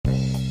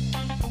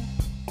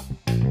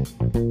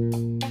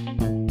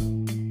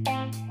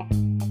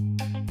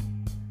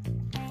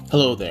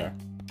Hello there,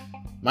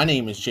 my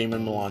name is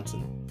Jamin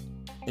Melanson,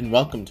 and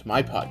welcome to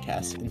my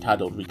podcast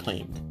entitled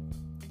Reclaimed.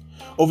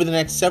 Over the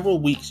next several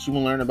weeks, you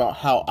will learn about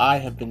how I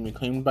have been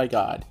reclaimed by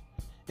God,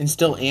 and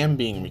still am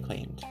being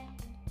reclaimed.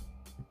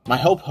 My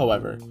hope,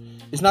 however,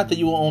 is not that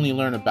you will only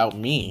learn about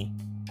me,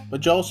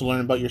 but you'll also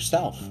learn about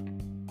yourself.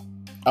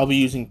 I'll be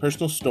using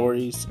personal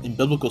stories and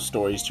biblical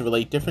stories to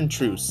relate different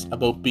truths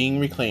about being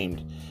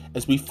reclaimed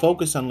as we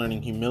focus on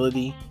learning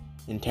humility,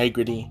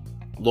 integrity,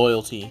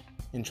 loyalty,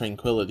 and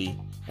tranquility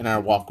in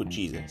our walk with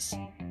Jesus.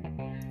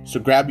 So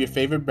grab your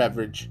favorite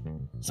beverage,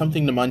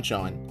 something to munch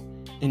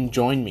on, and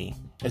join me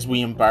as we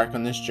embark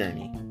on this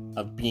journey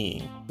of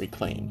being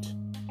reclaimed.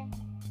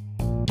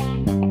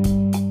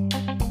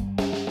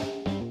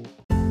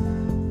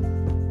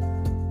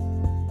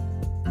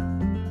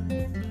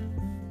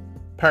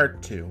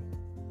 Part 2.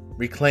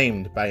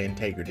 Reclaimed by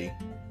Integrity.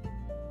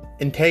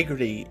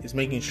 Integrity is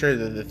making sure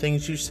that the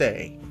things you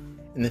say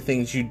and the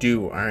things you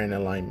do are in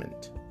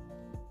alignment.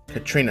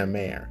 Katrina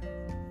Mayer.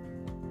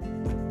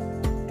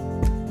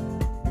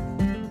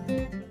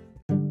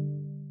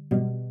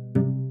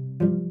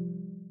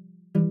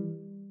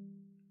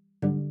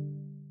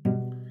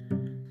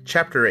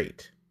 Chapter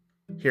 8.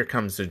 Here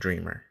Comes the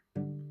Dreamer.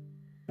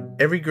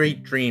 Every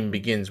great dream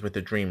begins with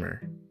a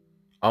dreamer.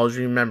 Always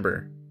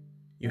remember,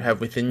 you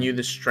have within you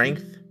the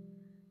strength,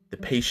 the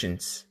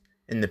patience,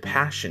 and the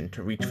passion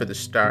to reach for the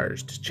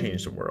stars to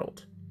change the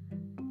world.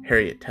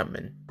 Harriet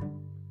Tubman.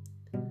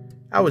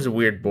 I was a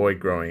weird boy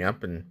growing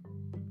up, and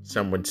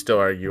some would still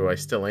argue I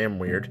still am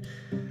weird.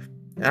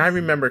 And I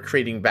remember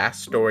creating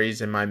vast stories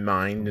in my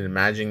mind and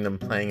imagining them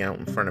playing out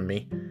in front of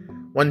me.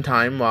 One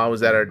time, while I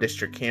was at our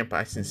district camp,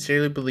 I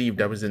sincerely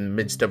believed I was in the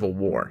midst of a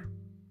war.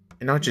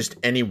 And not just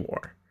any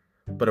war,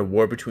 but a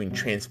war between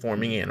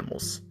transforming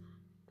animals.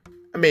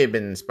 I may have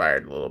been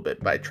inspired a little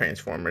bit by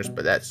Transformers,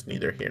 but that's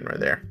neither here nor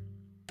there.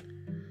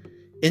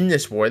 In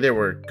this war, there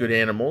were good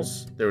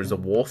animals. There was a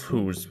wolf,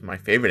 who was my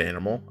favorite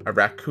animal, a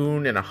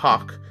raccoon, and a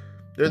hawk.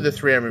 They're the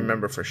three I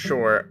remember for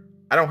sure.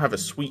 I don't have a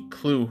sweet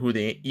clue who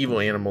the evil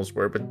animals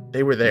were, but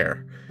they were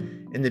there.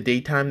 In the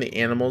daytime, the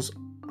animals,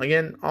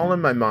 again, all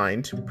in my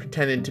mind,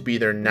 pretended to be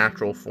their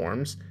natural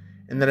forms,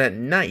 and then at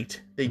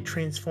night, they'd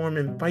transform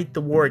and fight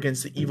the war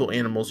against the evil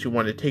animals who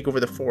wanted to take over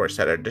the forest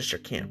at our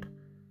district camp.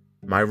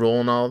 My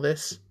role in all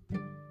this?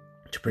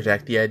 To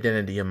protect the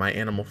identity of my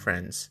animal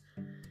friends.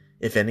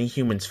 If any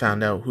humans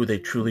found out who they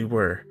truly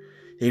were,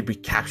 they'd be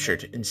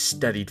captured and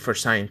studied for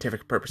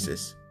scientific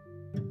purposes.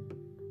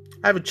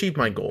 I've achieved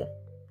my goal.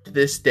 To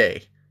this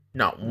day,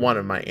 not one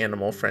of my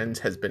animal friends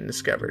has been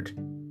discovered.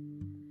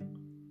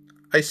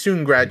 I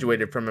soon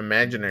graduated from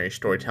imaginary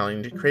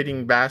storytelling to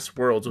creating vast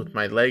worlds with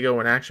my Lego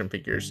and action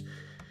figures.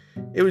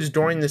 It was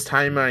during this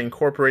time I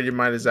incorporated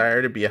my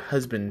desire to be a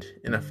husband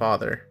and a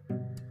father.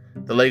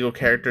 The Lego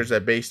characters I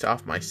based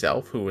off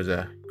myself, who was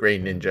a gray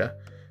ninja,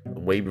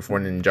 way before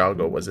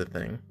Ninjago was a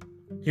thing.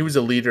 He was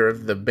a leader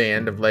of the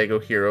band of Lego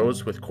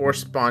heroes with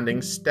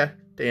corresponding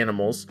stuffed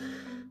animals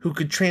who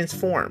could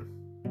transform.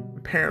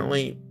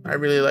 Apparently, I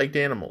really liked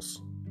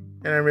animals,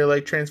 and I really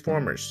liked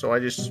Transformers, so I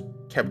just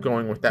kept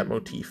going with that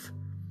motif.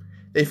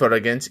 They fought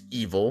against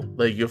evil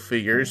Lego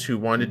figures who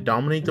wanted to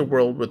dominate the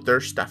world with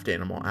their stuffed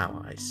animal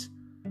allies.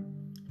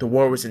 The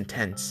war was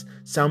intense.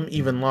 Some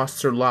even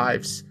lost their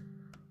lives,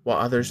 while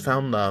others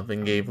found love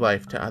and gave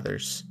life to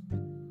others.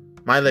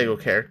 My Lego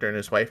character and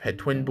his wife had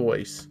twin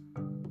boys.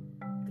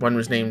 One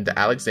was named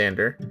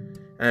Alexander,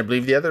 and I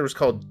believe the other was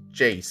called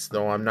Jace,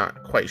 though I'm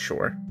not quite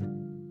sure.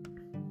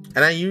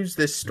 And I used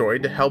this story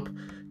to help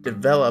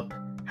develop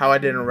how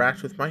I'd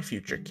interact with my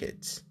future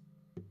kids.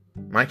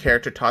 My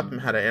character taught them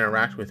how to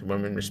interact with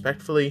women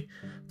respectfully,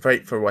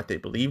 fight for what they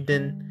believed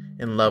in,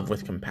 and love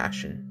with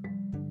compassion.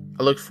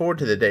 I looked forward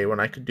to the day when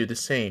I could do the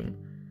same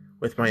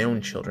with my own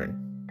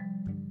children.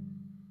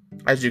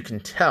 As you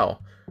can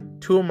tell,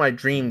 two of my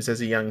dreams as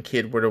a young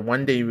kid were to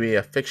one day be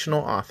a fictional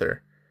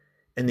author,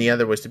 and the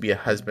other was to be a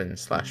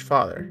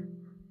husband/father.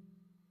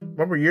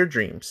 What were your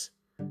dreams?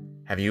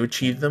 Have you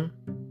achieved them?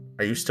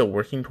 Are you still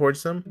working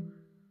towards them?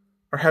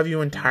 Or have you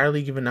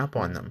entirely given up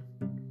on them?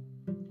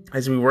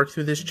 As we work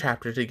through this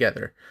chapter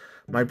together,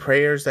 my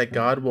prayer is that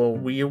God will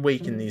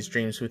reawaken these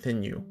dreams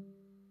within you,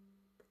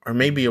 or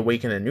maybe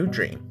awaken a new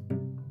dream.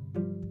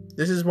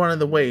 This is one of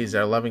the ways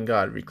our loving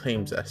God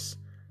reclaims us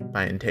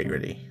by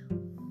integrity.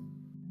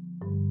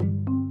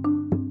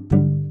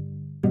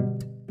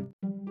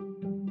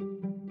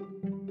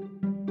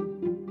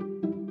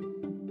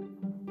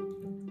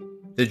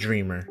 The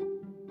Dreamer.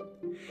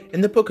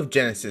 In the book of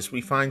Genesis,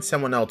 we find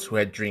someone else who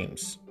had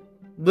dreams.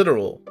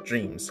 Literal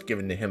dreams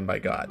given to him by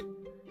God.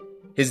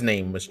 His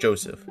name was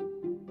Joseph.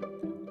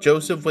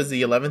 Joseph was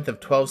the 11th of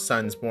 12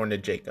 sons born to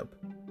Jacob.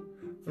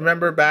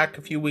 Remember back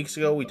a few weeks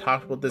ago we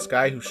talked about this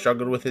guy who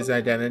struggled with his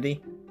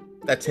identity?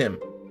 That's him.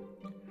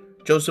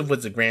 Joseph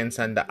was the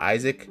grandson to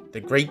Isaac, the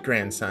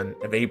great-grandson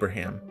of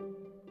Abraham.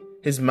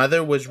 His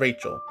mother was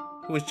Rachel,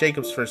 who was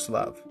Jacob's first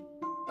love.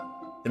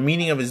 The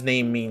meaning of his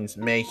name means,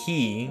 may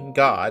he,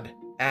 God,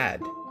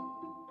 add.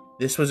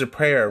 This was a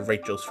prayer of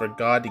Rachel's for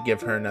God to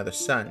give her another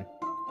son,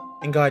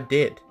 and God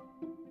did.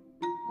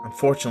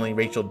 Unfortunately,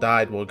 Rachel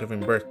died while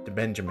giving birth to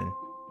Benjamin,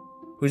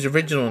 whose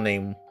original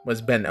name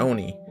was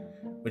Ben-Oni,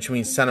 which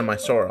means son of my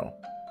sorrow,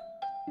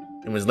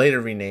 and was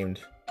later renamed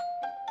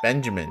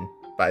Benjamin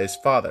by his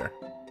father,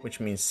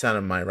 which means son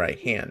of my right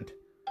hand,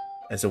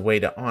 as a way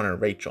to honor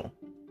Rachel.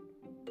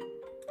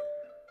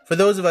 For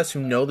those of us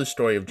who know the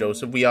story of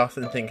Joseph, we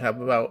often think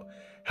about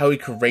how he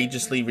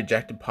courageously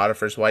rejected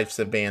Potiphar's wife's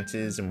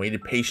advances and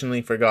waited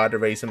patiently for God to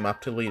raise him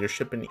up to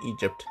leadership in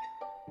Egypt.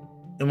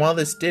 And while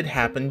this did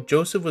happen,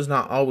 Joseph was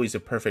not always a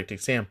perfect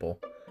example.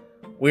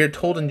 We are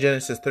told in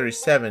Genesis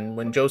 37,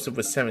 when Joseph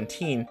was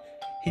 17,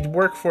 he'd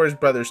work for his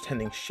brothers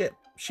tending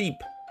sheep.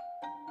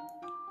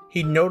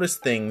 He'd notice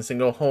things and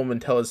go home and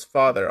tell his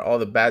father all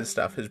the bad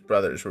stuff his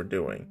brothers were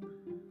doing.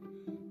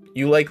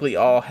 You likely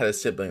all had a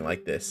sibling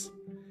like this.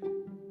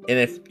 And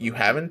if you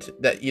haven't,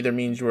 that either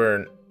means you were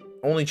an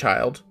only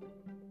child,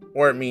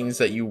 or it means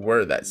that you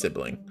were that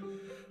sibling.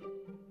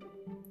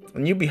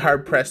 And you'd be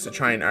hard-pressed to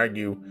try and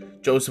argue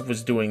Joseph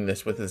was doing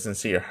this with a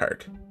sincere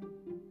heart.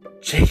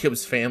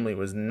 Jacob's family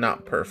was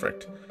not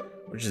perfect,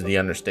 which is the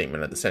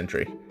understatement of the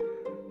century.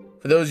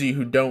 For those of you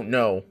who don't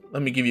know,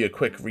 let me give you a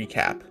quick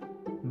recap.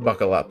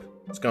 Buckle up,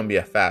 it's gonna be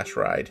a fast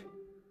ride.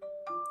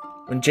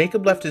 When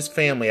Jacob left his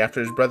family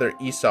after his brother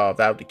Esau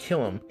vowed to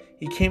kill him,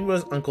 he came to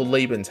his uncle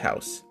Laban's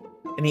house,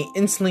 and he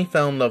instantly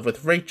fell in love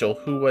with Rachel,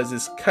 who was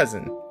his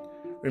cousin.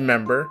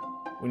 Remember,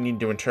 we need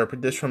to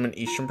interpret this from an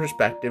Eastern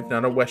perspective,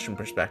 not a Western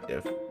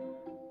perspective.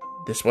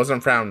 This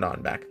wasn't frowned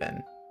on back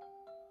then.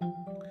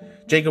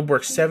 Jacob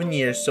worked 7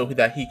 years so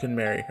that he could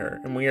marry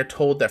her, and we are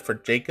told that for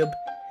Jacob,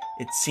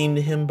 it seemed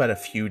to him but a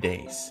few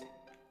days.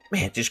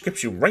 Man, it just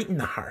grips you right in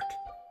the heart.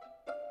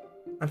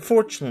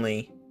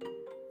 Unfortunately,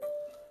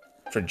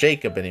 for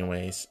Jacob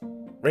anyways,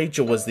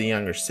 Rachel was the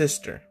younger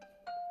sister,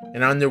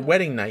 and on their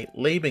wedding night,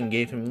 Laban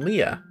gave him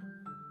Leah,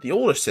 the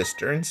older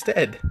sister,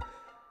 instead.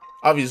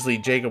 Obviously,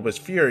 Jacob was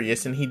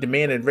furious, and he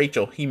demanded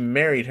Rachel. He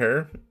married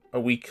her a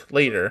week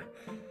later.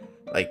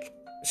 Like,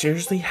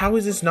 seriously, how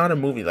is this not a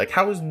movie? Like,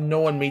 how has no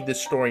one made this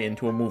story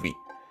into a movie?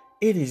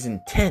 It is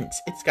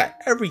intense. It's got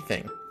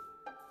everything.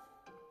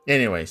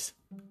 Anyways,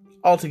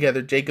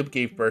 altogether, Jacob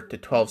gave birth to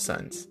 12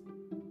 sons.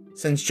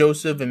 Since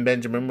Joseph and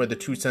Benjamin were the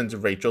 2 sons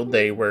of Rachel,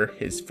 they were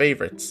his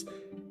favorites,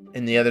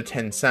 and the other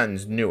 10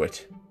 sons knew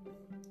it.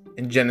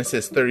 In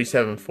Genesis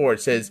 37:4,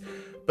 it says,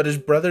 "But his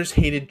brothers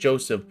hated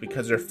Joseph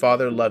because their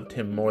father loved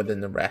him more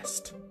than the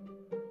rest.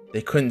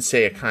 They couldn't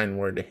say a kind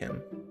word to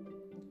him."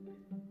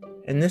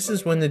 And this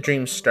is when the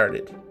dream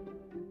started.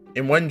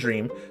 In one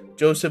dream,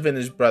 Joseph and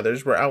his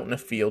brothers were out in a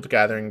field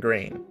gathering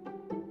grain.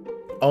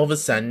 All of a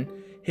sudden,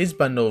 his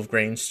bundle of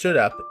grain stood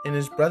up, and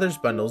his brothers'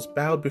 bundles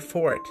bowed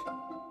before it.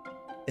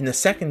 In the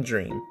second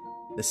dream,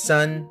 the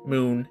sun,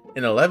 moon,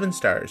 and 11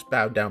 stars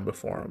bowed down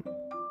before him.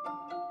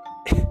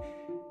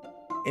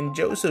 And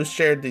Joseph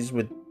shared these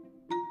with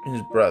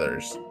his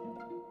brothers.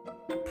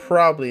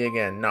 Probably,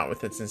 again, not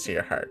with a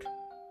sincere heart.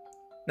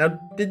 Now,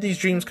 did these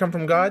dreams come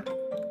from God?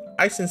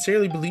 I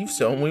sincerely believe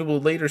so, and we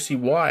will later see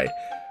why.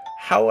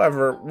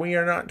 However, we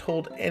are not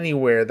told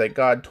anywhere that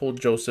God told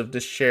Joseph to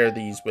share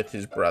these with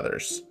his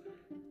brothers.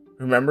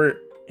 Remember,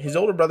 his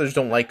older brothers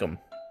don't like him,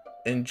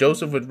 and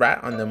Joseph would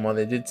rat on them while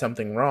they did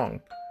something wrong.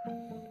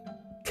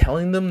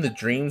 Telling them the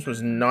dreams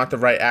was not the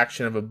right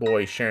action of a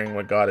boy sharing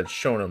what God had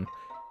shown him.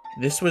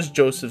 This was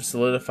Joseph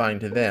solidifying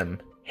to them,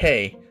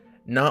 hey,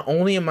 not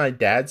only am I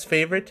dad's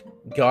favorite,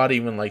 God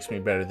even likes me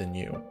better than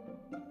you.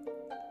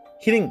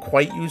 He didn't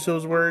quite use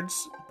those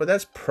words, but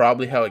that's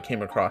probably how it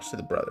came across to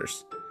the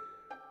brothers.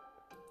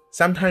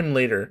 Sometime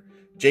later,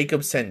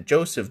 Jacob sent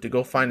Joseph to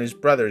go find his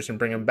brothers and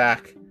bring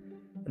back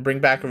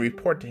a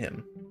report to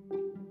him.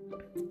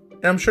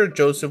 And I'm sure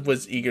Joseph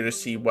was eager to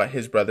see what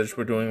his brothers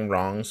were doing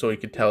wrong so he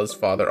could tell his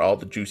father all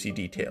the juicy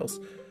details.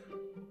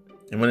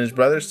 And when his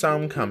brothers saw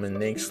him coming,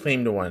 they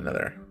exclaimed to one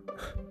another,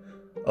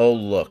 "Oh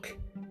look,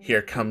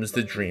 here comes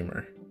the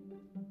dreamer."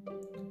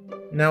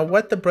 Now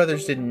what the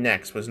brothers did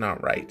next was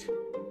not right,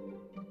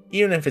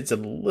 even if it's a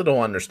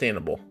little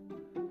understandable.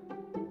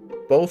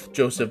 Both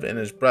Joseph and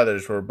his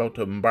brothers were about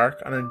to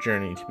embark on a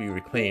journey to be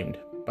reclaimed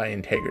by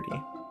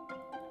integrity.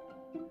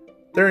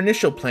 Their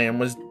initial plan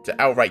was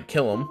to outright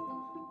kill him,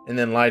 and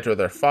then lie to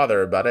their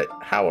father about it.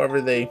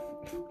 However, they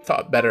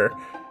thought better,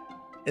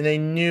 and they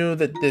knew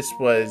that this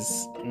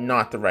was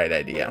not the right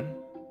idea,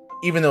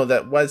 even though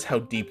that was how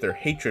deep their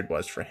hatred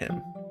was for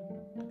him.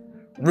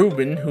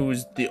 Reuben,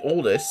 who's the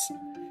oldest,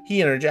 he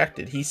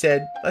interjected. He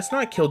said, "Let's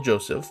not kill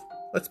Joseph.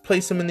 Let's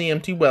place him in the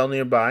empty well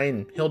nearby,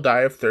 and he'll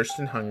die of thirst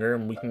and hunger,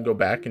 and we can go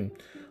back and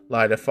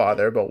lie to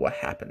father about what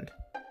happened."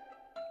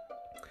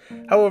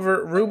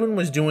 However, Reuben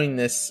was doing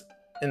this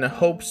in the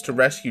hopes to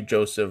rescue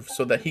Joseph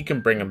so that he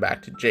can bring him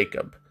back to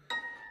Jacob.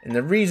 And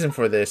the reason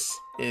for this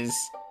is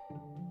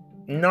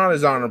not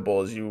as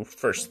honorable as you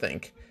first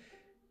think.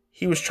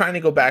 He was trying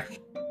to go back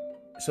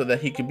so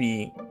that he could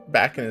be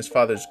back in his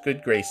father's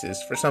good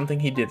graces for something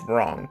he did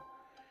wrong.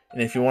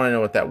 And if you want to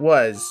know what that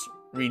was,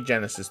 read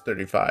Genesis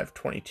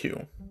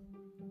 35:22.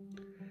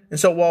 And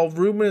so while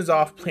Reuben is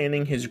off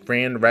planning his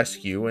grand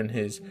rescue and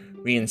his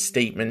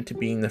reinstatement to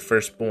being the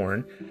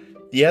firstborn,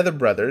 the other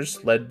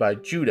brothers, led by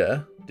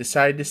Judah,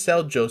 decide to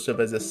sell Joseph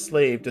as a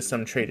slave to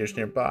some traders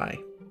nearby.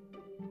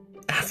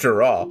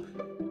 "After all,"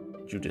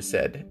 Judah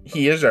said,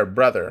 "he is our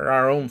brother,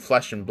 our own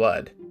flesh and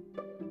blood."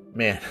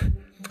 "Man,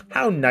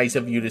 how nice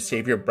of you to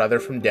save your brother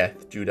from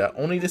death, Judah,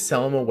 only to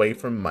sell him away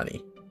for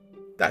money.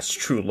 That's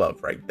true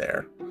love right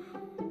there."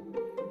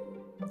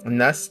 And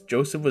thus,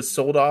 Joseph was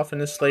sold off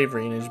into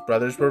slavery and his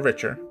brothers were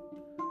richer.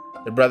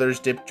 The brothers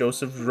dipped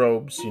Joseph's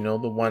robes, the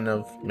one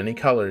of many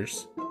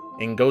colors,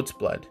 in goat's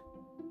blood,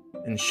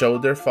 and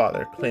showed their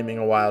father, claiming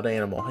a wild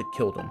animal had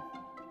killed him.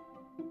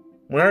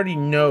 We already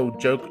know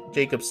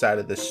Jacob's side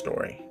of this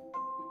story.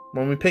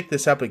 When we pick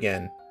this up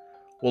again,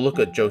 we'll look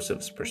at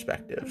Joseph's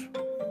perspective.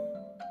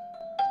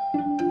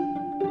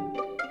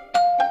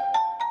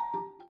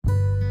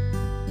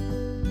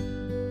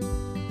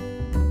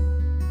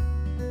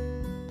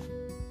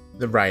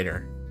 The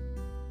writer.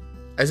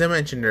 As I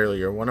mentioned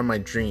earlier, one of my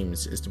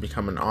dreams is to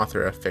become an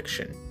author of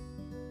fiction.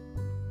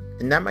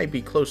 And that might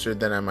be closer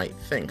than I might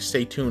think.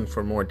 Stay tuned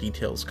for more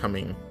details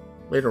coming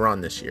later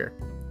on this year.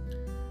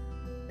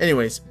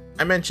 Anyways,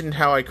 I mentioned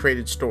how I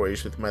created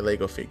stories with my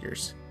Lego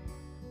figures.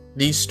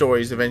 These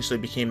stories eventually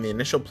became the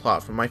initial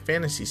plot for my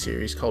fantasy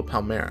series called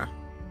Palmera.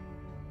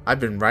 I've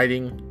been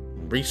writing,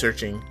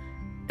 researching,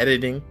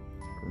 editing,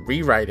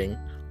 rewriting,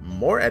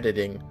 more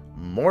editing,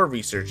 more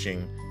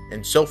researching,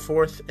 and so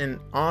forth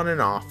and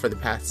off for the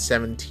past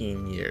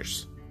 17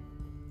 years.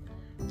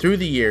 Through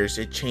the years,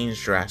 it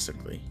changed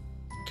drastically.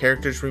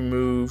 Characters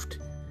removed,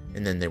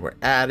 and then they were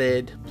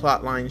added,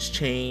 plot lines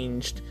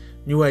changed,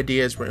 new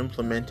ideas were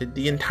implemented,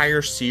 the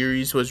entire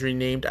series was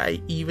renamed.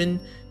 I even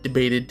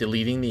debated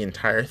deleting the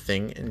entire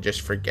thing and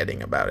just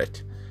forgetting about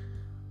it.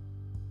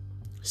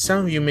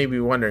 Some of you may be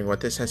wondering what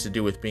this has to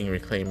do with being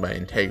reclaimed by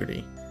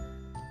integrity.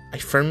 I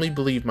firmly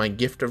believe my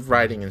gift of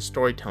writing and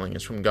storytelling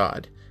is from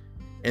God,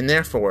 and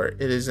therefore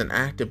it is an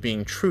act of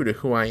being true to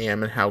who I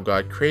am and how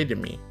God created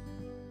me.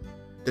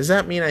 Does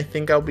that mean I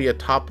think I'll be a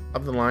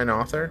top-of-the-line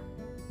author?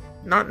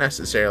 Not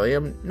necessarily.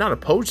 I'm not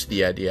opposed to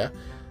the idea,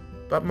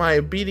 but my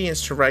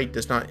obedience to write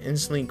does not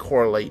instantly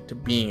correlate to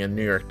being a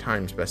New York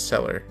Times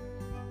bestseller.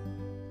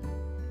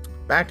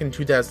 Back in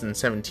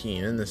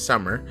 2017, in the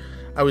summer,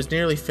 I was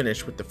nearly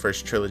finished with the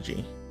first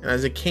trilogy, and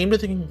as it came to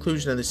the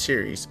conclusion of the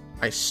series,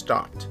 I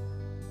stopped.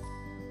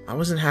 I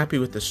wasn't happy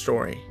with the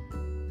story,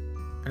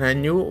 and I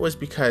knew it was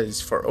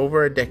because for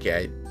over a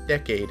decade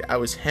I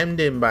was hemmed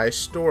in by a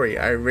story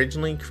I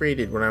originally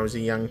created when I was a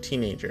young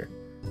teenager.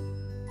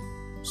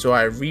 So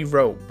I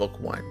rewrote book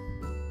 1.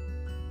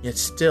 Yet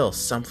still,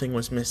 something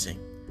was missing.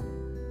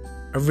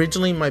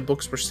 Originally, my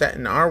books were set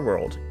in our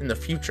world, in the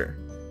future.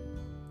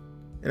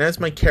 And as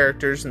my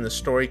characters and the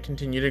story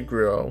continued to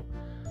grow,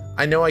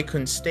 I know I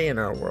couldn't stay in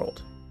our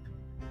world.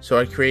 So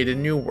I created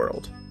a new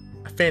world,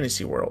 a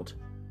fantasy world,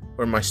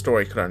 where my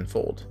story could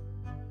unfold.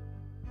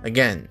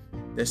 Again,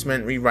 this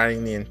meant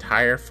rewriting the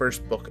entire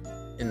first book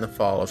in the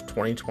fall of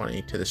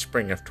 2020 to the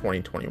spring of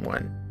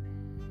 2021.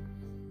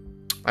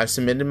 I've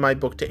submitted my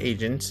book to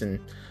agents, and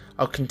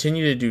I'll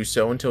continue to do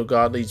so until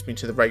God leads me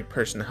to the right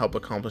person to help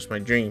accomplish my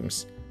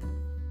dreams.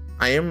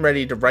 I am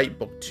ready to write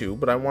book 2,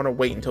 but I want to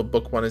wait until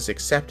book 1 is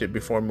accepted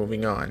before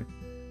moving on.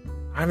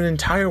 I have an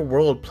entire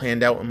world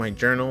planned out in my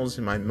journals,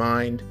 in my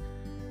mind.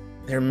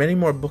 There are many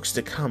more books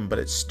to come, but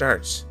it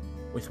starts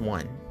with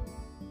 1.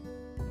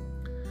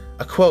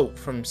 A quote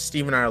from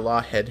Stephen R.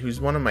 Lawhead, who's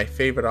one of my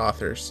favorite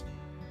authors,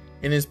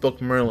 in his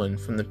book Merlin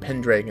from the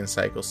Pendragon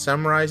Cycle,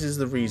 summarizes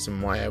the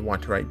reason why I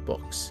want to write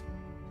books.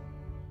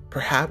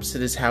 Perhaps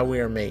it is how we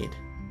are made.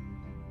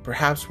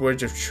 Perhaps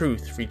words of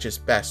truth reach us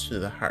best through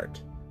the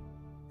heart,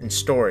 and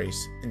stories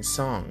and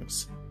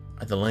songs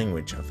are the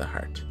language of the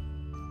heart.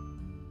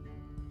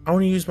 I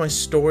want to use my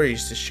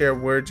stories to share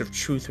words of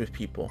truth with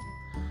people.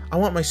 I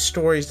want my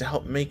stories to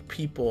help make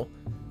people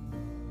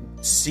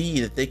see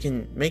that they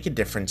can make a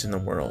difference in the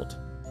world.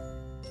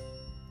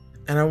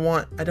 And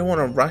I don't want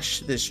to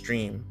rush this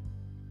dream.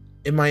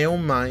 In my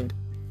own mind,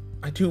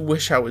 I do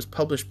wish I was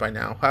published by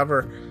now.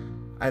 However,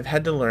 I've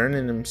had to learn,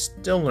 and am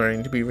still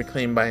learning, to be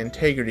reclaimed by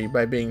integrity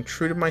by being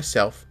true to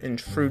myself and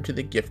true to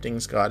the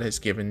giftings God has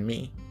given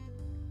me.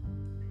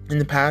 In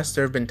the past,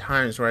 there have been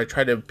times where I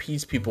tried to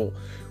appease people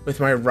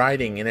with my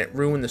writing and it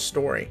ruined the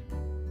story.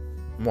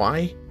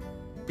 Why?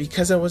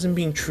 Because I wasn't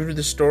being true to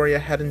the story I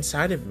had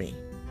inside of me.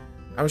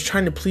 I was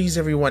trying to please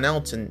everyone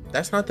else, and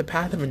that's not the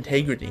path of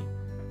integrity.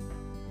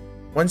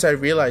 Once I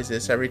realized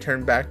this, I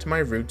returned back to my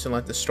roots and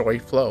let the story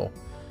flow.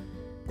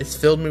 It's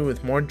filled me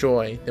with more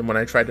joy than when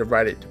I tried to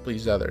write it to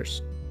please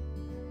others.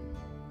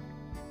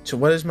 So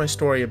what is my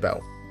story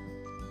about?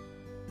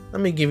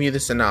 Let me give you the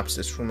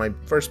synopsis from my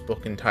first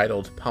book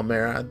entitled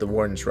Palmera, The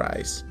Warden's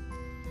Rise.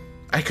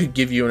 I could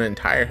give you an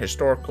entire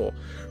historical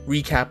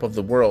recap of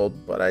the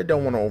world, but I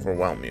don't want to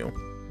overwhelm you.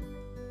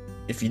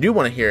 If you do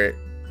want to hear it,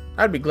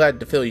 I'd be glad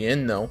to fill you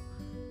in though.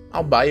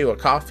 I'll buy you a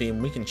coffee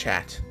and we can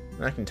chat,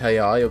 and I can tell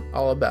you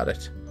all about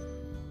it.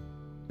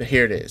 But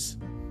here it is.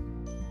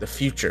 The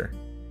future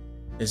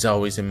is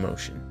always in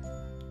motion.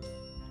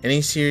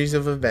 Any series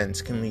of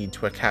events can lead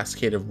to a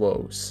cascade of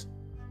woes.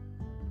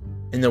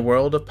 In the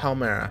world of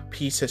Palmyra,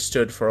 peace has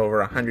stood for over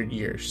 100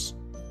 years.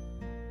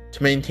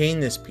 To maintain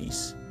this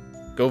peace,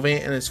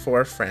 Govant and his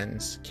 4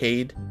 friends,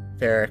 Cade,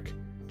 Varric,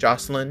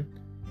 Jocelyn,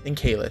 and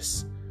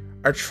Kalis,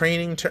 are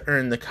training to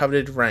earn the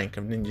coveted rank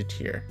of Ninja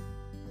Tier.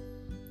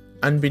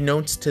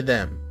 Unbeknownst to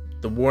them,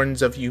 the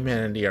Wardens of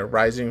Humanity are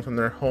rising from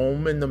their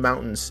home in the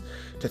mountains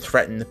to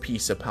threaten the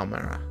peace of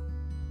Palmyra.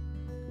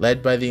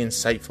 Led by the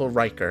insightful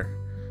Riker,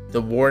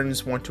 the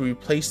Wardens want to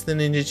replace the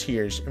Ninja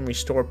Tiers and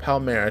restore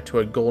Palmyra to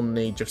a golden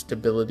age of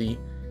stability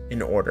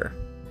and order.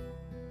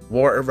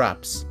 War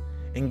erupts,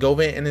 and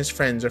Govant and his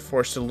friends are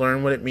forced to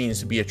learn what it means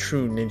to be a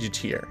true Ninja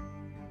Tier.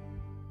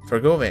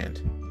 For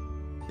Govant,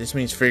 this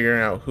means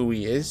figuring out who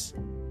he is,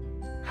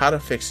 how to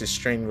fix his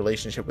strained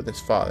relationship with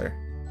his father,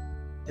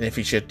 and if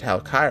he should tell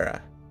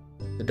Kyra,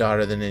 the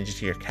daughter of the Ninja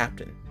Tier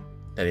captain,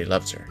 that he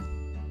loves her.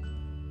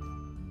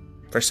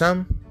 For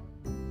some,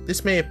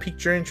 this may have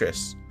piqued your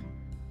interest.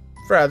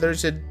 For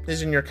others, it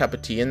isn't your cup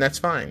of tea, and that's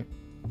fine.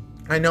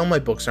 I know my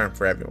books aren't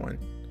for everyone,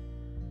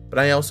 but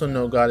I also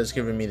know God has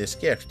given me this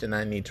gift and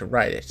I need to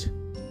write it.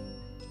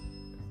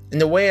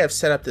 And the way I've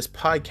set up this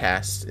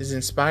podcast is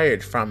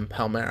inspired from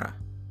Palmyra.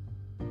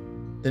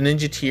 The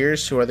Ninja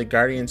Tiers, who are the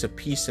guardians of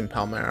peace in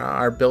Palmyra,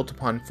 are built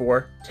upon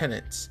 4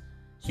 tenets: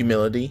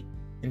 humility,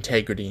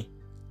 integrity,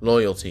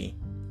 loyalty,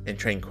 and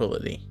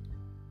tranquility.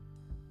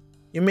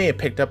 You may have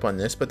picked up on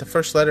this, but the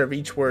first letter of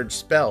each word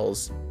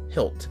spells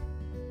Hilt,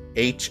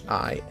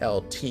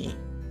 H-I-L-T.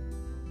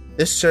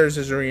 This serves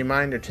as a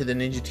reminder to the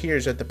Ninja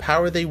Tiers that the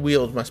power they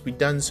wield must be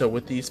done so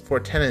with these 4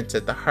 tenets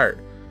at the heart,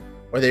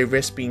 or they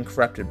risk being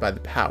corrupted by the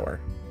power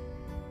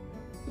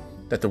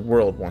that the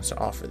world wants to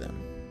offer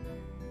them.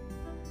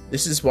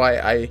 This is why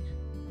I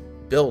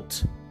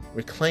built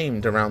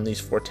Reclaimed around these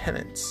 4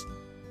 tenets.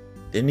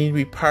 They need to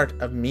be part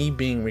of me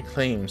being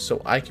reclaimed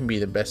so I can be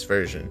the best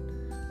version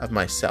of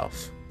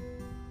myself.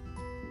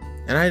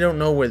 And I don't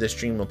know where this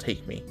dream will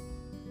take me.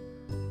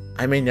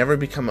 I may never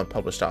become a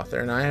published author,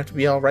 and I have to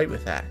be alright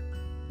with that.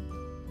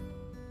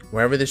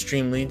 Wherever this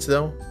dream leads,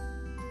 though,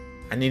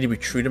 I need to be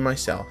true to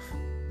myself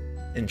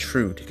and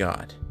true to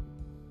God.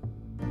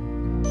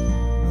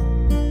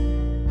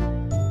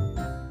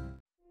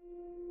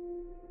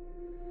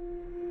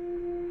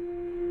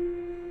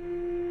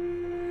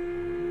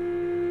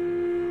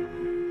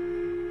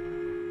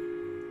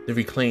 The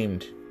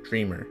Reclaimed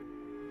Dreamer.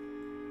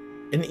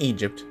 In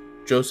Egypt,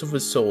 Joseph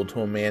was sold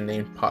to a man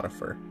named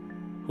Potiphar,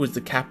 who was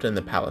the captain of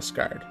the palace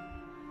guard.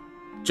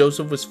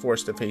 Joseph was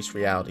forced to face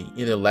reality,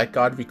 either let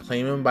God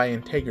reclaim him by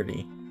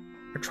integrity,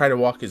 or try to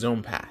walk his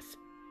own path.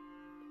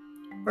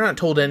 We're not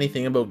told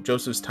anything about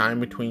Joseph's time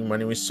between when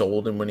he was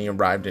sold and when he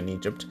arrived in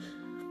Egypt,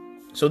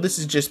 so this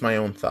is just my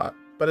own thought,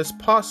 but it's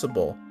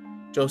possible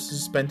Joseph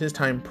spent his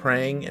time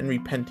praying and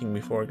repenting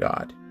before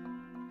God.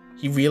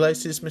 He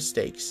realized his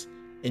mistakes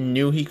and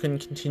knew he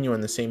couldn't continue on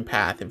the same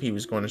path if he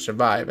was going to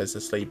survive as a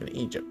slave in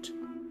Egypt.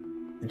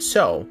 And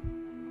so,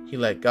 he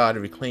let God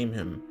reclaim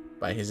him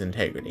by his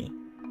integrity.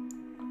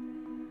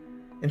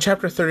 In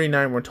chapter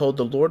 39, we're told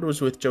the Lord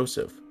was with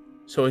Joseph,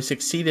 so he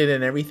succeeded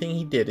in everything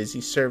he did as he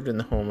served in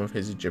the home of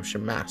his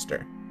Egyptian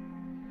master.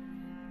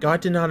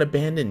 God did not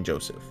abandon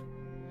Joseph.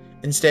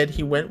 Instead,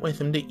 he went with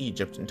him to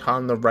Egypt and taught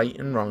him the right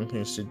and wrong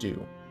things to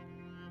do.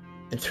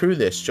 And through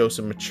this,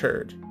 Joseph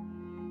matured.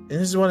 And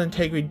this is what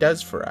integrity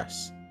does for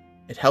us.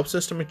 It helps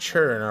us to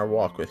mature in our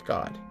walk with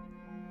God.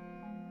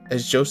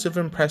 As Joseph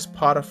impressed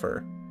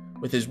Potiphar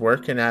with his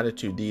work and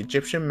attitude, the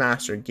Egyptian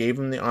master gave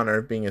him the honor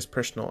of being his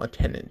personal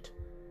attendant.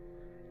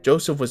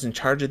 Joseph was in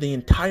charge of the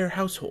entire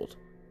household.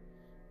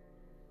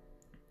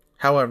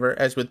 However,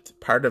 as with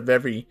part of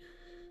every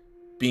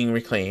being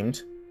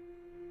reclaimed,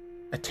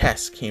 a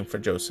test came for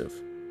Joseph.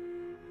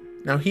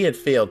 Now, he had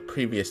failed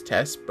previous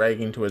tests.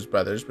 Bragging to his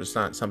brothers was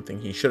not something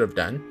he should have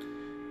done.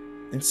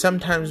 And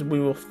sometimes we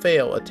will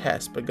fail a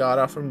test, but God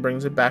often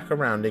brings it back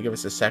around to give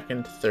us a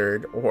second,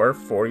 third, or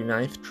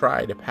 49th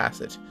try to pass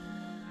it.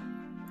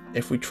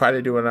 If we try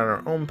to do it on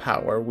our own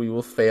power, we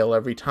will fail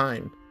every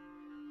time.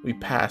 We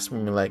pass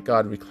when we let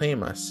God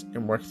reclaim us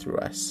and work through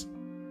us.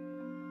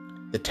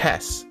 The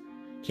test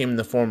came in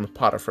the form of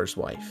Potiphar's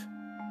wife.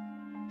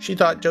 She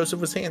thought Joseph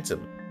was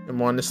handsome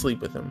and wanted to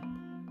sleep with him.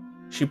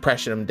 She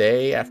pressured him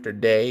day after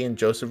day, and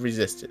Joseph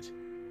resisted.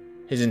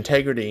 His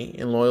integrity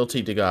and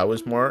loyalty to God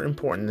was more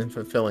important than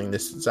fulfilling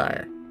this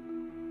desire.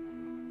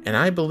 And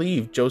I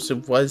believe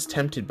Joseph was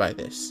tempted by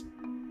this.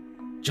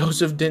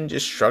 Joseph didn't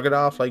just shrug it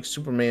off like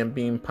Superman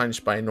being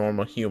punched by a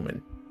normal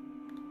human.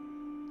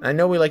 I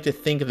know we like to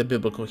think of the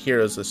biblical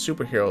heroes as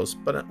superheroes,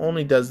 but it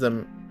only does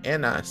them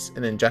and us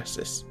an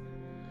injustice.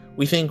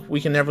 We think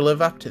we can never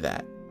live up to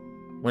that,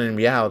 when in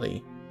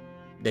reality,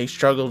 they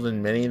struggled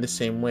in many of the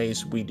same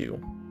ways we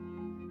do.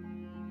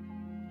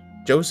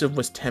 Joseph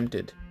was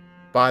tempted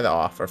by the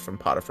offer from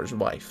Potiphar's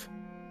wife,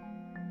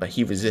 but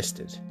he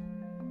resisted.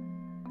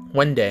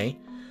 One day,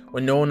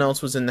 when no one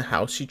else was in the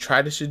house, she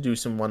tried to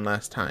seduce him one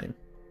last time.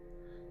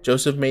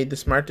 Joseph made the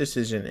smart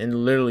decision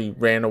and literally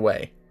ran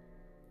away.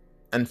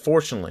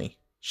 Unfortunately,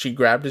 She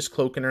grabbed his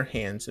cloak in her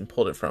hands and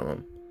pulled it from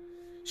him.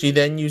 She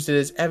then used it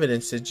as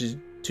evidence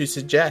to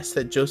suggest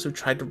that Joseph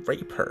tried to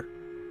rape her.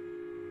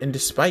 And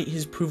despite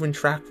his proven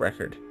track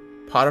record,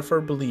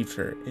 Potiphar believed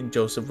her and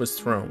Joseph was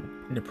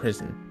thrown into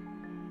prison.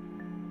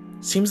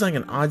 Seems like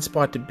an odd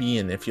spot to be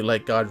in if you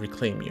let God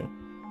reclaim you.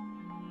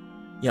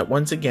 Yet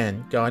once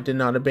again, God did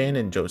not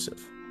abandon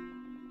Joseph.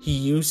 He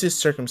used this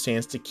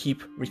circumstance to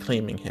keep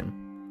reclaiming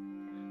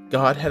him.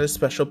 God had a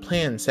special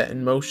plan set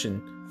in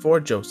motion for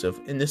Joseph,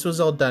 and this was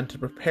all done to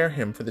prepare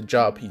him for the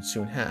job he'd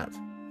soon have.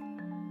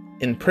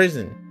 In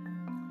prison,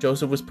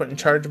 Joseph was put in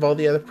charge of all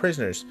the other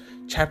prisoners.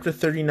 Chapter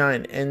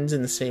 39 ends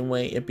in the same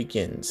way it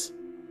begins.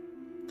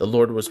 The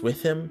Lord was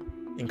with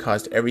him and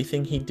caused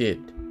everything he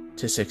did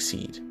to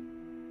succeed.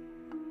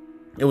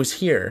 It was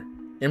here,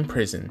 in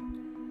prison,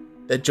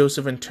 that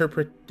Joseph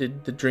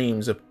interpreted the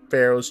dreams of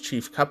Pharaoh's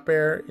chief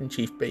cupbearer and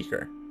chief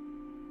baker.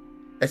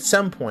 At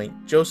some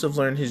point, Joseph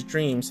learned his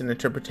dreams and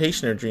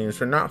interpretation of dreams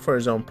were not for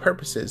his own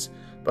purposes,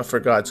 but for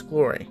God's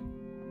glory.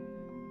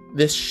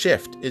 This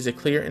shift is a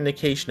clear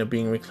indication of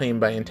being reclaimed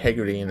by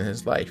integrity in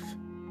his life.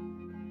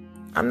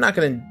 I'm not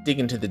going to dig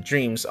into the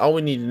dreams. All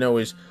we need to know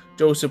is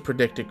Joseph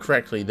predicted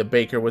correctly. The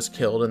baker was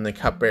killed and the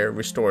cupbearer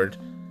restored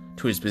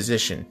to his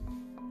position.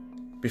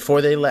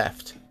 Before they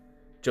left,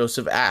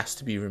 Joseph asked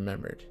to be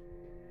remembered.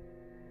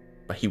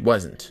 But he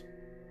wasn't.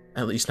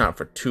 At least not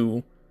for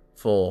 2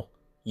 full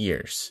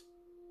years.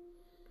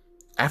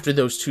 After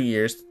those 2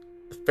 years,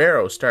 the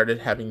Pharaoh started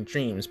having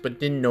dreams but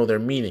didn't know their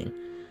meaning.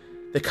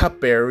 The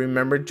cupbearer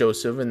remembered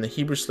Joseph, and the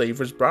Hebrew slave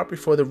was brought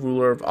before the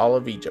ruler of all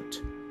of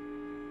Egypt.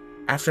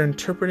 After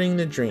interpreting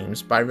the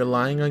dreams by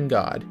relying on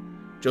God,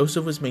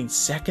 Joseph was made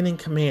second in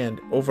command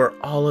over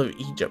all of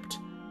Egypt.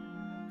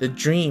 The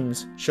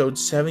dreams showed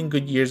 7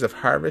 good years of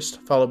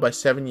harvest, followed by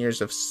 7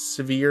 years of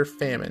severe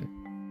famine.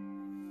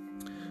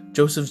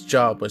 Joseph's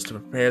job was to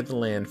prepare the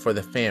land for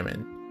the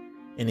famine,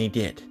 and he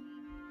did.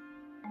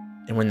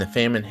 And when the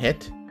famine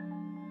hit,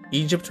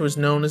 Egypt was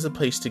known as a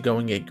place to go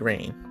and get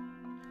grain.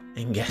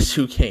 And guess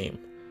who came?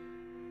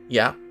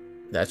 Yeah,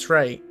 that's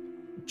right,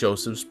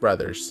 Joseph's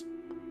brothers.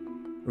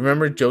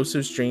 Remember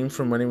Joseph's dream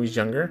from when he was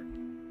younger?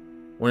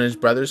 When his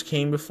brothers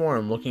came before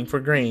him looking for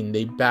grain,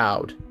 they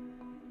bowed.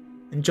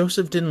 And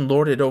Joseph didn't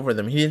lord it over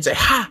them. He didn't say,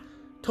 "Ha!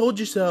 Told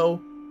you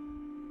so!"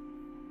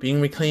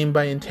 Being reclaimed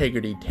by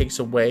integrity takes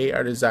away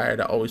our desire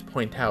to always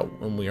point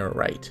out when we are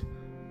right.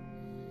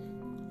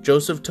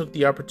 Joseph took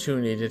the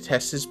opportunity to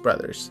test his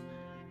brothers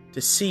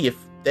to see if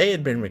they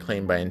had been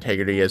reclaimed by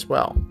integrity as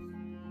well.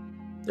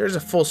 There's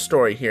a full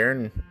story here,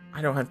 and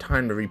I don't have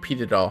time to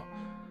repeat it all.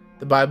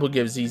 The Bible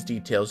gives these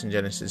details in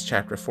Genesis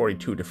chapter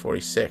 42 to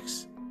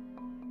 46.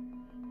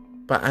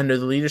 But under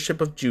the leadership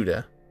of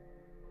Judah,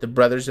 the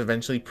brothers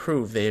eventually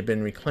proved they had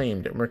been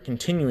reclaimed and were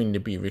continuing to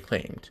be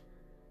reclaimed.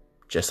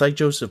 Just like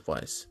Joseph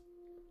was,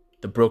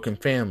 the broken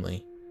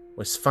family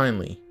was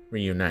finally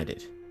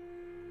reunited.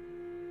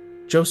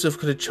 Joseph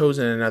could have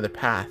chosen another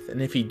path,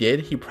 and if he did,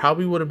 he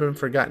probably would have been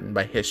forgotten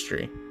by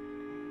history.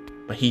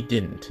 But he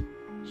didn't.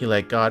 He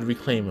let God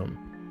reclaim him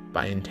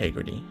by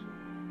integrity.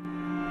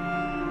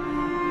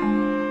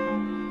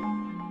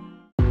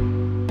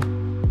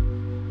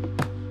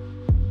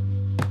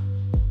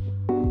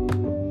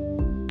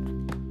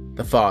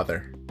 The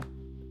father.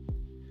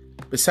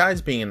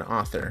 Besides being an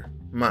author,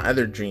 my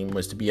other dream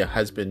was to be a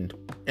husband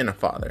and a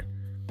father.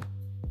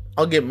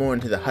 I'll get more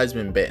into the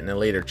husband bit in a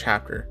later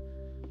chapter,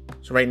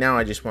 so right now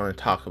I just want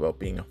to talk about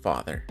being a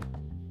father.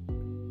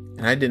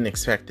 And I didn't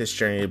expect this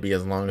journey to be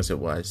as long as it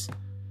was.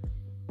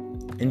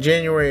 In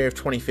January of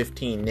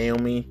 2015,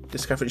 Naomi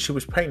discovered she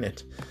was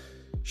pregnant.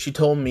 She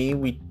told me,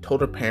 we told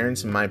her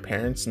parents and my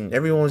parents, and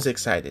everyone was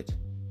excited.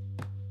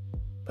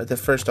 But the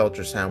first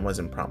ultrasound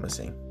wasn't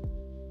promising.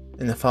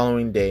 And the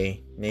following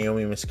day,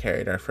 Naomi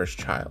miscarried our first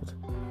child.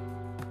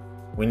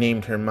 We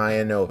named her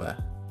Maya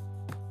Nova,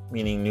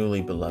 meaning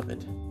newly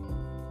beloved.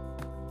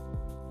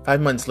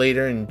 5 months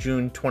later, in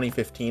June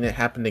 2015, it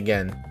happened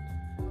again.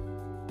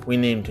 We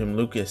named him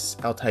Lucas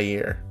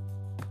Altair,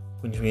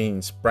 which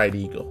means bright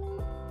eagle.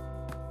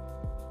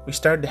 We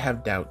started to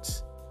have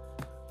doubts.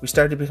 We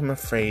started to become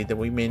afraid that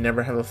we may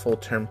never have a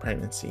full-term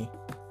pregnancy.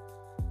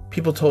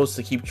 People told us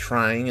to keep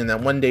trying and that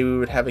one day we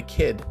would have a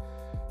kid.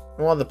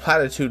 And while the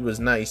platitude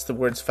was nice, the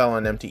words fell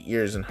on empty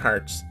ears and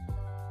hearts.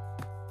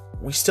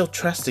 We still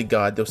trusted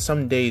God, though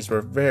some days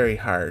were very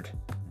hard.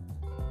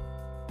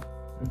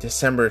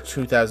 December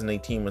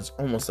 2018 was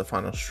almost the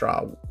final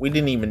straw. We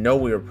didn't even know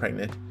we were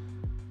pregnant.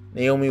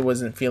 Naomi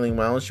wasn't feeling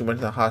well and she went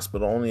to the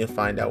hospital only to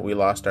find out we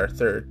lost our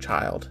third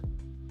child.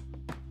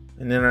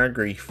 And in our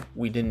grief,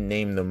 we didn't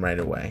name them right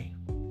away.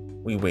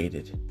 We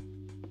waited.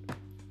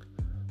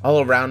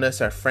 All around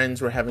us, our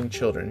friends were having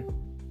children.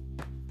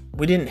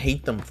 We didn't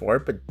hate them for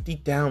it, but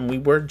deep down, we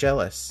were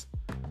jealous.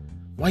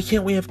 Why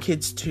can't we have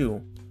kids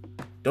too?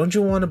 Don't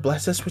you want to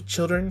bless us with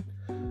children?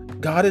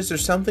 God, is there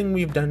something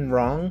we've done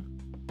wrong?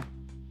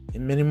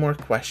 And many more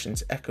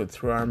questions echoed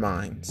through our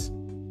minds.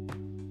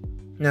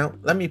 Now,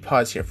 let me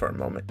pause here for a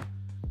moment.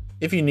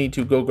 If you need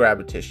to, go grab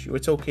a tissue.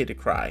 It's okay to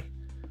cry.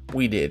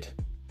 We did.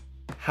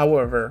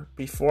 However,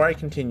 before I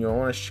continue, I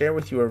want to share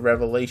with you a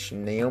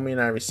revelation Naomi and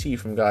I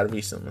received from God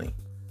recently.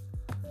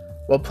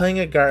 While playing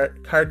a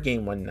card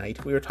game one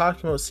night, we were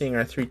talking about seeing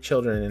our 3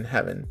 children in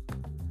heaven.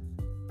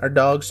 Our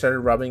dog started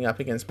rubbing up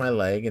against my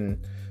leg, and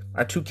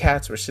our 2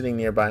 cats were sitting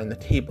nearby on the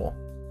table.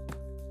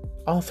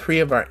 All 3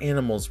 of our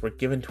animals were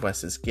given to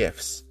us as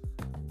gifts.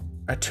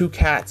 Our 2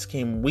 cats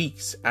came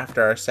weeks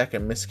after our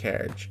second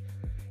miscarriage,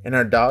 and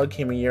our dog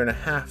came a year and a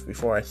half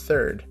before our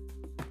third.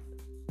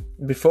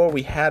 Before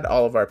we had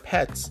all of our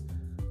pets,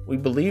 we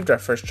believed our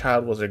first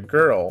child was a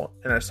girl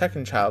and our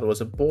second child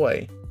was a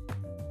boy,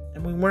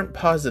 and we weren't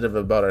positive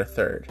about our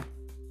third.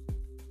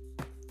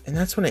 And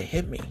that's when it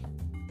hit me.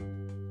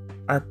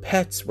 Our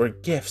pets were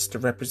gifts to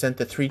represent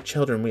the 3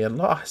 children we had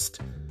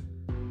lost.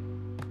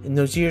 In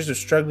those years of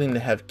struggling to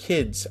have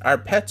kids, our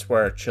pets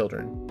were our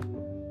children.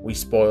 We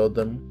spoiled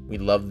them, we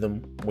loved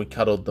them, we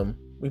cuddled them,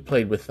 we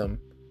played with them,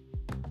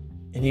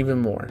 and even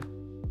more.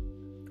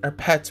 Our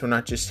pets were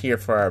not just here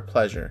for our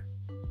pleasure.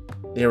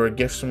 They were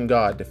gifts from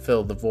God to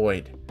fill the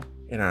void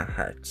in our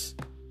hearts.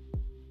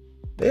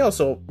 They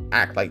also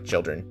act like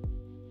children.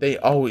 They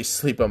always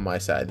sleep on my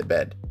side of the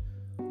bed.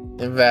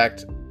 In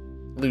fact,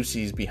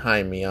 Lucy's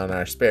behind me on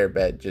our spare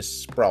bed,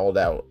 just sprawled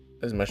out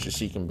as much as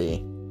she can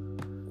be,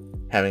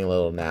 having a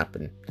little nap,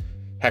 and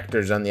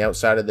Hector's on the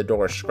outside of the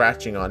door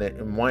scratching on it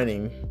and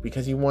whining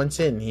because he wants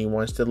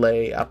to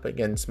lay up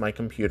against my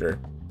computer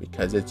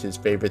because it's his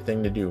favorite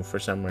thing to do for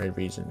some weird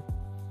reason.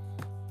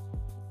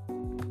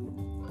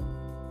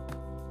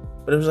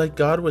 But it was like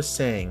God was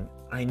saying,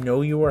 I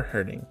know you are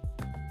hurting,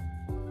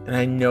 and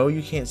I know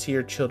you can't see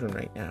your children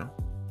right now.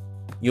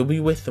 You'll be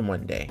with them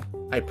one day,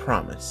 I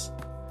promise.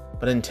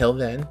 But until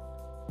then,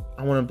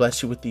 I want to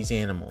bless you with these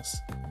animals.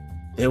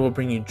 They will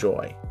bring you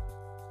joy.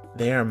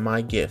 They are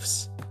my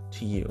gifts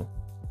to you.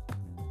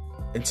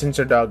 And since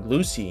our dog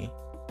Lucy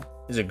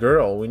is a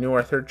girl, we knew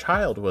our third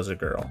child was a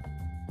girl.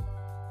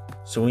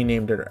 So we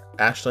named her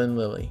Ashlyn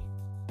Lily,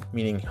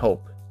 meaning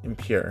hope and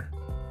pure.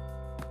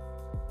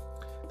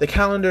 The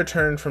calendar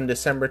turned from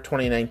December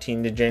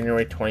 2019 to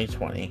January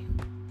 2020.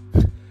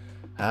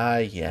 Ah,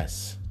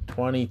 yes,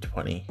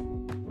 2020.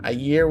 A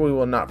year we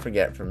will not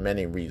forget for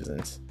many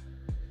reasons.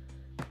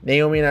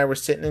 Naomi and I were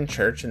sitting in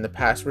church, and the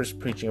pastor was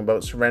preaching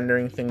about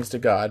surrendering things to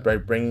God by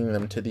bringing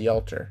them to the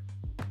altar,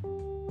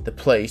 the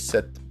place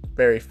at the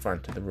very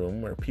front of the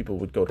room where people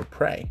would go to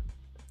pray.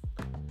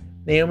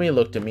 Naomi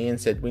looked at me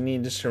and said we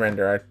need to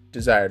surrender our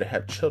desire to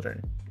have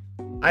children.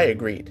 I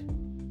agreed.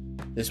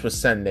 This was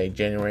Sunday,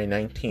 January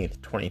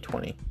 19th,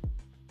 2020.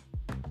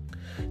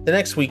 The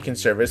next week in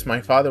service,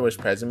 my father was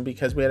present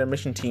because we had a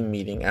mission team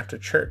meeting after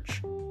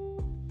church.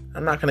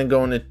 I'm not going to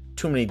go into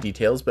too many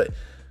details, but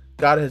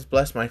God has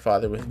blessed my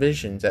father with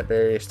visions at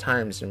various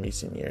times in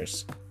recent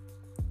years.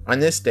 On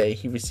this day,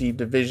 he received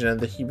a vision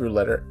of the Hebrew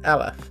letter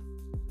Aleph,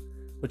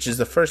 which is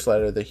the first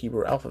letter of the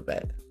Hebrew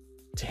alphabet.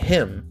 To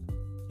him,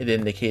 it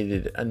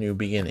indicated a new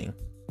beginning.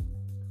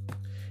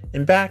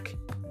 And back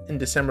in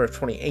December of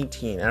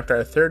 2018, after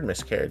our third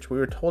miscarriage, we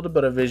were told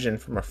about a vision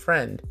from a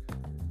friend,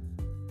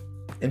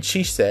 and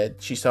she said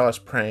she saw us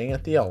praying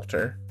at the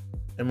altar,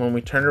 and when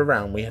we turned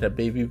around, we had a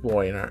baby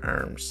boy in our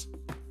arms.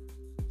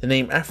 The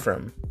name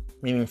Ephraim,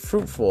 meaning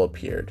fruitful,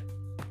 appeared,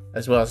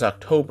 as well as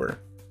October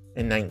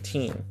and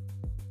 19.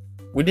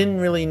 We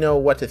didn't really know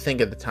what to think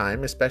at the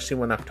time, especially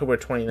when October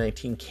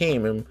 2019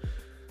 came and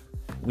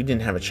we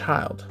didn't have a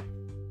child.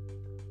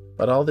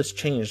 But all this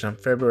changed on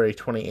February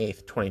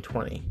 28th,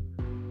 2020.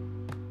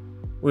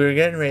 We were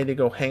getting ready to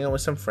go hang out with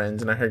some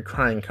friends, and I heard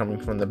crying coming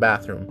from the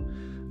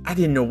bathroom. I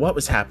didn't know what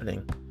was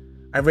happening.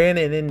 I ran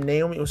in, and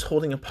Naomi was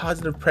holding a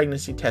positive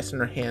pregnancy test in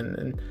her hand,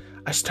 and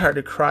I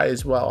started to cry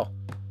as well.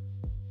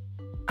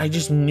 I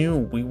just knew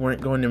we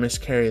weren't going to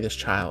miscarry this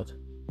child.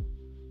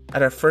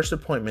 At our first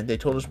appointment, they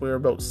told us we were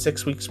about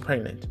 6 weeks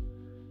pregnant,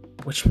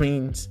 which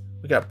means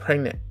we got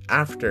pregnant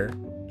after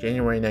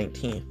January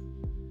 19th,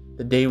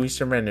 the day we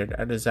surrendered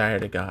our desire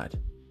to God.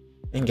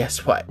 And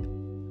guess what?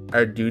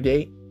 Our due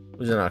date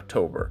was in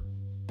October.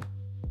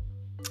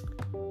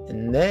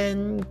 And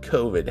then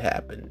COVID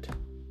happened.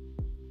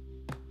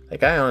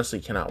 I honestly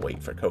cannot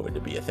wait for COVID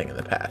to be a thing in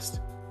the past.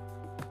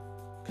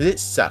 Because it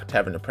sucked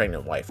having a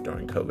pregnant wife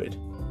during COVID.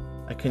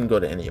 I couldn't go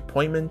to any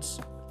appointments.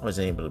 I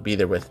wasn't able to be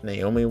there with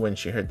Naomi when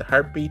she heard the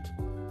heartbeat,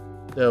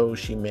 though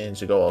she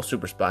managed to go all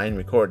super spy and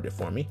recorded it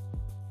for me.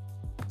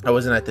 I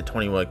wasn't at the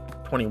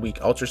 20-week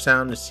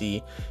ultrasound to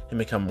see him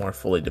become more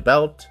fully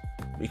developed.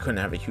 We couldn't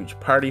have a huge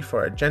party for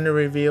our gender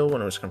reveal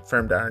when it was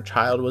confirmed that our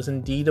child was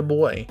indeed a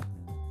boy.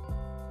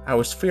 I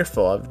was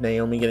fearful of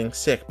Naomi getting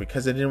sick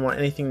because I didn't want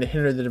anything to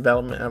hinder the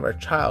development of our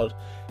child,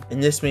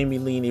 and this made me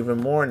lean even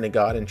more into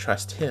God and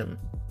trust Him.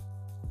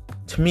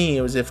 To me,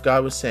 it was as if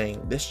God was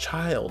saying, this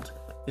child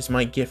is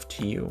my gift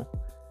to you,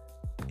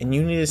 and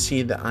you need to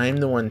see that I am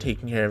the one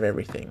taking care of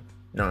everything,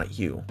 not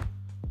you.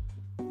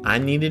 I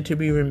needed to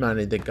be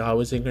reminded that God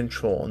was in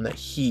control and that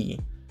He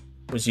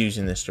was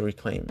using this to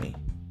reclaim me.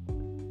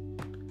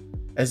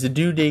 As the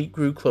due date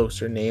grew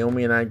closer,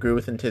 Naomi and I grew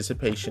with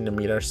anticipation to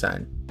meet our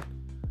son.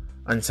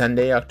 On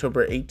Sunday,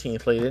 October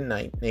 18th, late at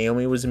night,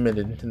 Naomi was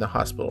admitted into the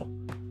hospital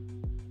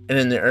And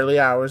in the early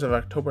hours of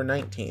October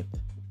 19th,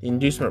 the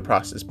inducement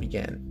process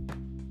began.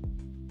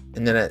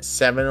 And then at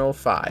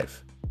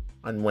 7:05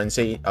 on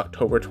Wednesday,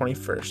 October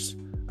 21st,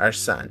 our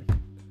son,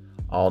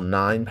 all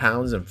 9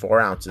 pounds and 4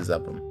 ounces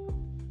of him,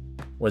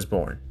 was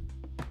born.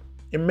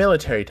 In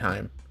military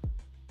time,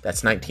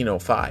 that's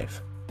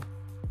 1905.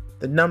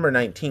 The number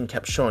 19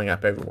 kept showing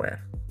up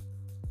everywhere.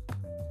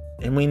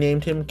 And we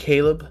named him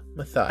Caleb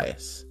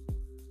Matthias,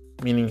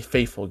 meaning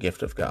faithful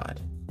gift of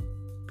God,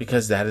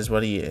 because that is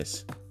what he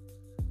is.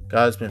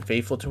 God has been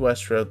faithful to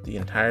us throughout the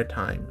entire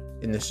time,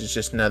 and this is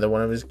just another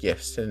one of his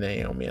gifts to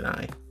Naomi and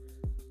I.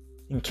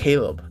 And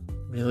Caleb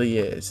really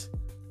is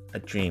a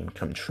dream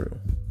come true.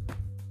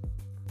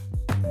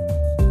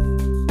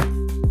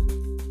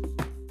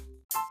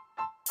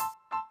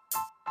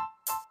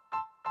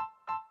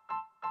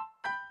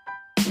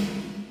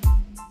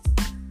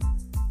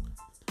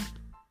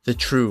 The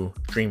true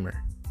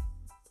dreamer.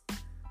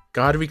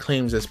 God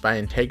reclaims us by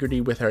integrity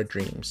with our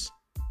dreams.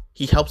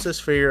 He helps us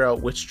figure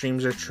out which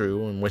dreams are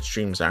true and which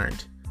dreams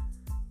aren't.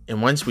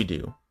 And once we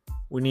do,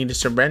 we need to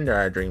surrender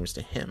our dreams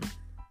to Him.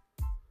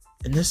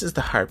 And this is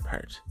the hard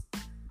part.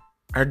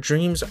 Our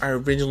dreams are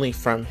originally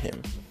from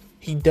Him.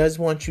 He does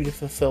want you to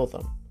fulfill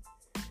them.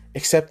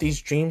 Except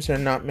these dreams are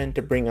not meant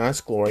to bring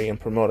us glory and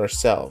promote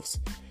ourselves.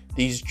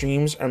 These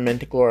dreams are meant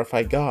to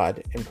glorify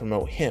God and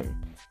promote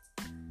Him.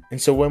 And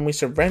so when we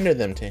surrender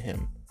them to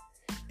Him,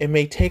 it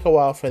may take a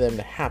while for them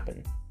to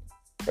happen.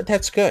 But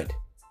that's good.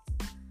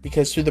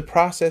 Because through the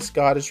process,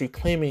 God is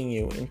reclaiming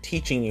you and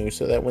teaching you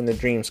so that when the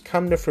dreams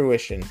come to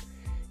fruition,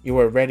 you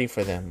are ready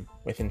for them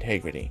with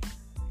integrity.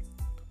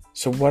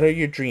 So what are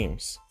your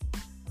dreams?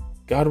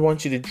 God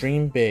wants you to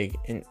dream big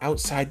and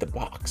outside the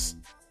box.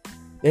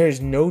 There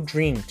is no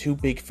dream too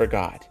big for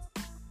God.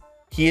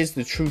 He is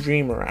the true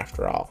dreamer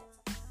after all.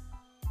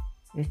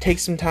 And take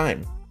some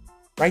time.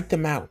 Write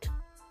them out.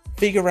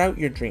 Figure out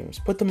your dreams.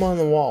 Put them on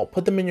the wall.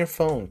 Put them in your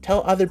phone.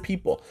 Tell other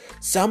people.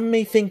 Some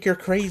may think you're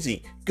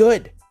crazy.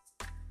 Good.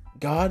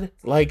 God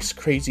likes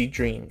crazy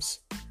dreams,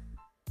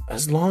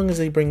 as long as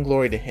they bring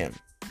glory to Him.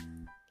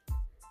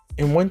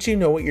 And once you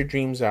know what your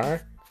dreams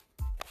are,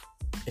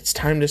 it's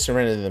time to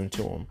surrender them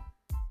to Him.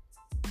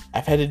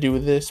 I've had to do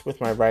this with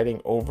my writing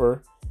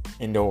over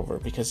and over,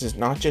 because it's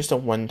not just a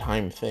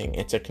one-time thing,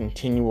 it's a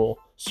continual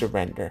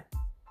surrender.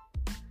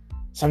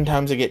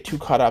 Sometimes I get too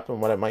caught up in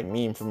what it might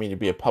mean for me to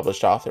be a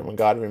published author when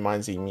God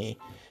reminds me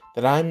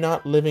that I'm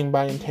not living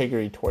by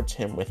integrity towards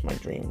Him with my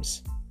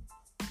dreams.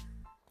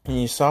 And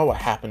you saw what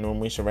happened when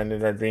we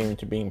surrendered our dream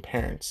to being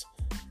parents.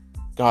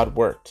 God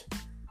worked.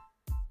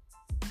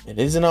 It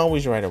isn't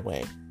always right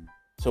away,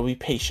 so be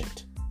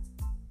patient.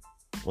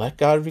 Let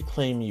God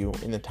reclaim you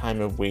in the time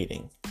of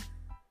waiting.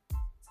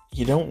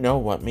 You don't know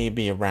what may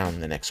be around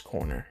the next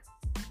corner.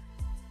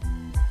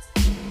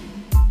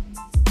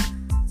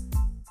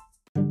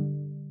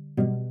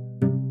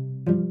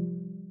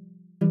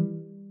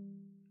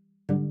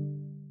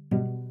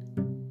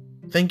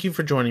 Thank you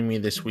for joining me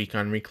this week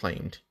on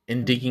Reclaimed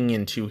and digging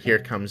into Here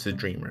Comes the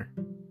Dreamer.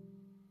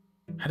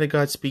 How did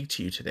God speak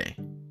to you today?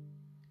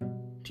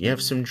 Do you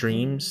have some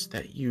dreams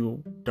that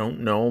you don't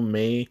know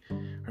may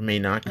or may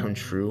not come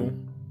true,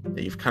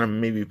 that you've kind of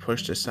maybe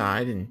pushed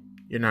aside and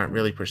you're not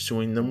really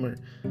pursuing them,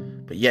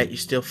 but yet you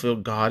still feel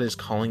God is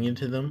calling you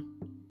to them?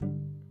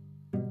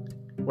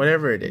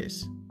 Whatever it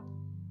is,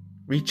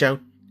 reach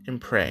out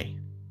and pray.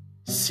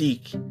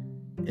 Seek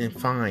and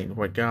find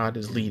what God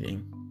is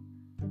leading.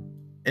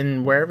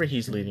 And wherever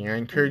He's leading, I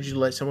encourage you to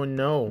let someone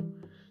know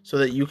so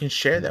that you can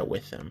share that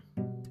with them.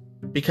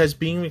 Because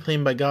being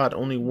reclaimed by God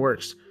only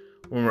works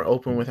when we're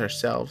open with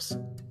ourselves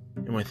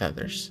and with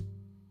others.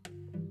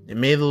 And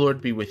may the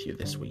Lord be with you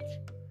this week.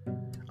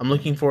 I'm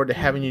looking forward to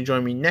having you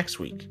join me next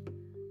week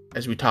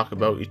as we talk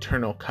about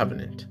eternal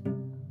covenant.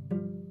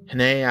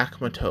 Hanei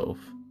Akmatov.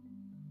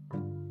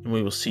 And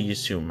we will see you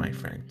soon, my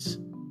friends.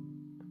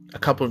 A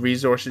couple of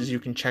resources you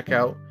can check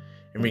out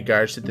in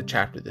regards to the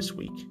chapter this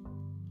week.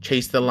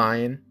 Chase the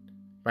Lion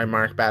by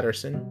Mark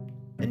Batterson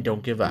and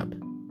Don't Give Up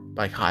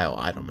by Kyle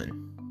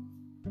Idleman.